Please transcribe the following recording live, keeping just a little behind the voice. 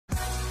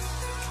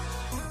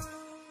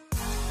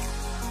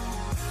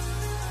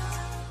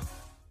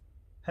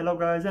Hello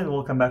guys and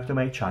welcome back to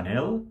my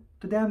channel.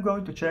 Today I'm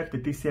going to check the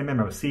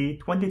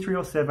TCMMRC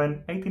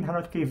 2307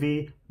 1800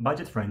 kV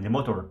budget-friendly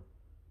motor.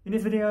 In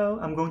this video,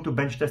 I'm going to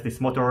bench test this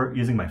motor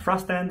using my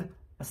thrust stand,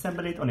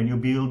 assemble it on a new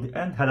build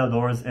and head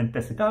outdoors and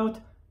test it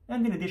out,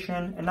 and in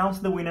addition announce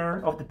the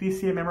winner of the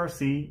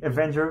TCMMRC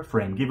Avenger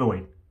frame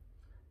giveaway.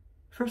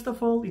 First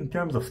of all, in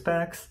terms of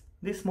specs,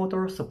 this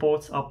motor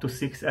supports up to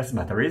 6S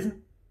batteries.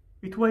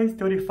 It weighs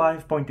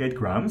 35.8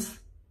 grams.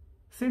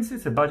 Since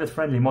it's a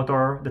budget-friendly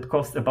motor that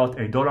costs about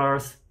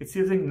 $8, it's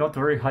using not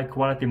very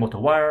high-quality motor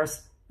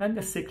wires and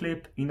a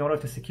C-clip in order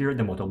to secure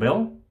the motor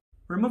bell.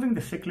 Removing the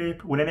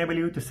C-clip will enable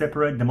you to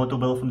separate the motor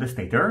bell from the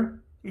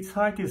stator. Its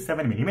height is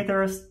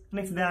 7mm and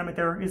its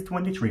diameter is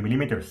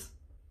 23mm.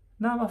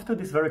 Now, after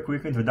this very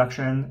quick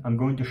introduction, I'm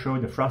going to show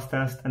the thrust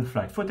test and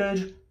flight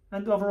footage,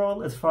 and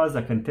overall, as far as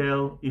I can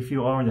tell, if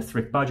you are on a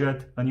strict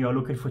budget and you are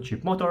looking for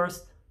cheap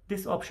motors,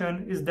 this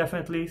option is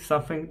definitely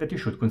something that you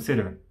should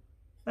consider.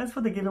 As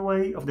for the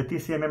giveaway of the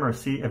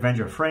TCMMRC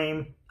Avenger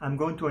frame, I'm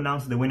going to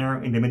announce the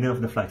winner in the middle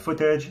of the flight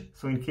footage,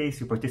 so in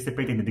case you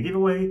participated in the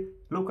giveaway,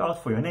 look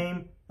out for your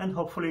name and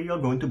hopefully you're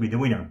going to be the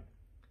winner.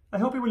 I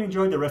hope you will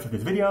enjoy the rest of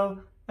this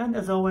video, and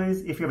as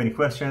always, if you have any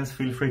questions,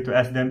 feel free to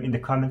ask them in the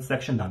comment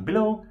section down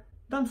below.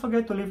 Don't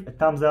forget to leave a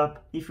thumbs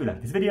up if you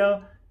like this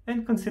video,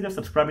 and consider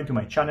subscribing to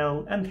my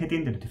channel and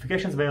hitting the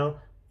notifications bell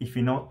if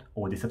you're not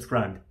already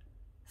subscribed.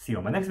 See you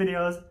on my next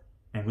videos,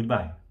 and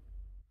goodbye.